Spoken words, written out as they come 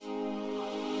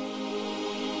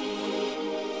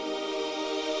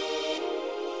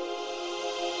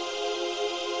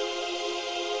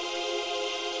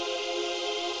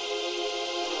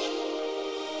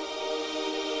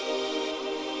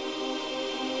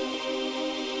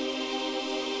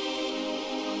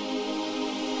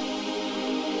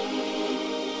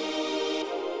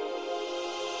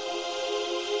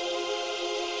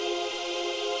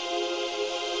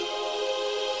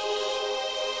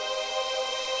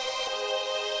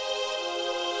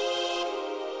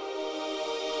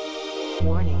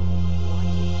Warning.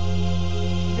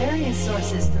 Various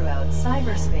sources throughout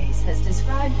cyberspace has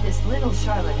described this little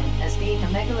charlatan as being a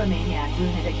megalomaniac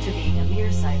lunatic to being a mere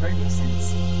cyber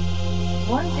nuisance.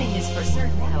 One thing is for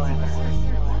certain, however.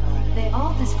 They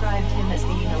all described him as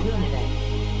being a lunatic.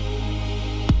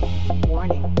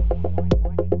 Warning.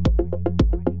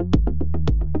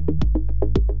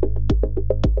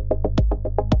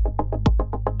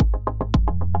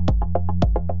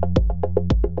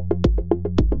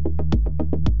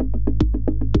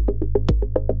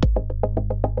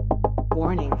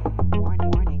 Warning.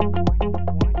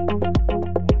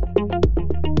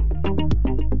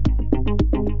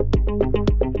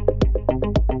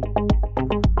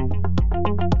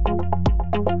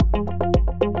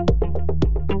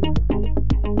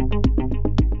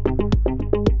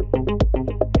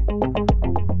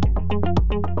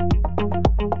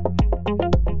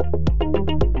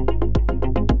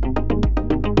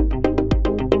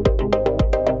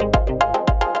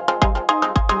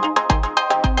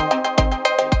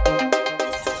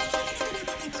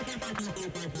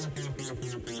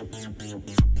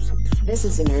 This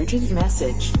is an urgent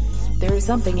message. There is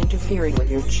something interfering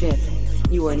with your chip.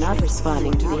 You are not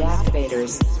responding to the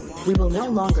activators. We will no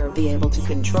longer be able to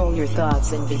control your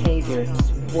thoughts and behavior.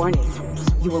 Warning.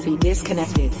 You will be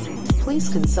disconnected. Please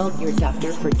consult your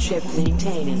doctor for chip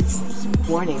maintenance.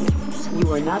 Warning.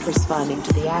 You are not responding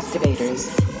to the activators.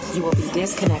 You will be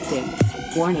disconnected.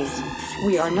 Warning.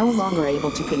 We are no longer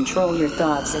able to control your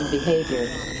thoughts and behavior.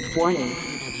 Warning.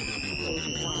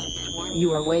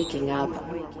 You are waking up.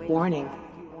 Warning.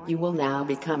 You will now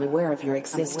become aware of your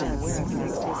existence.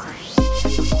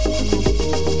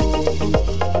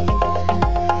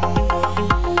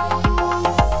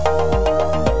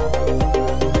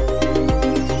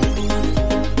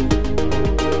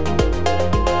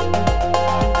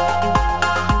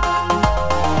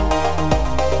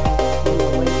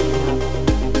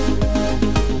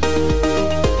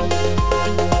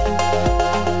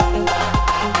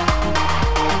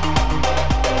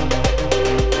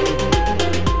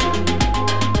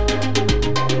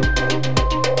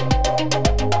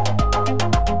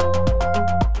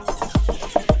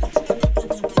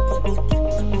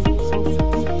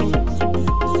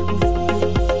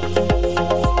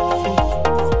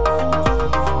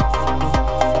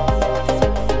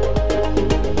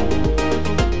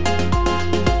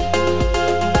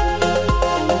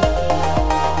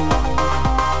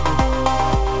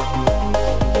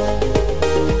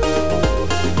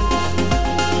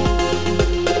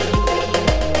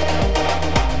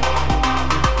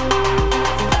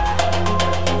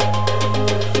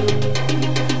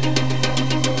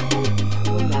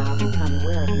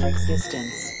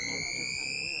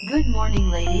 Good morning,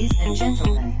 ladies and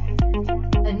gentlemen.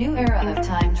 A new era of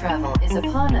time travel is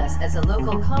upon us as a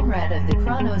local comrade of the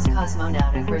Kronos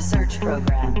Cosmonautic Research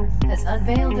Program has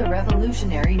unveiled a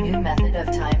revolutionary new method of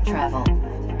time travel.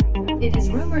 It is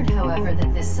rumored, however,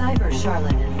 that this cyber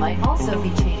charlatan might also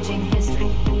be changing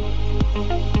history.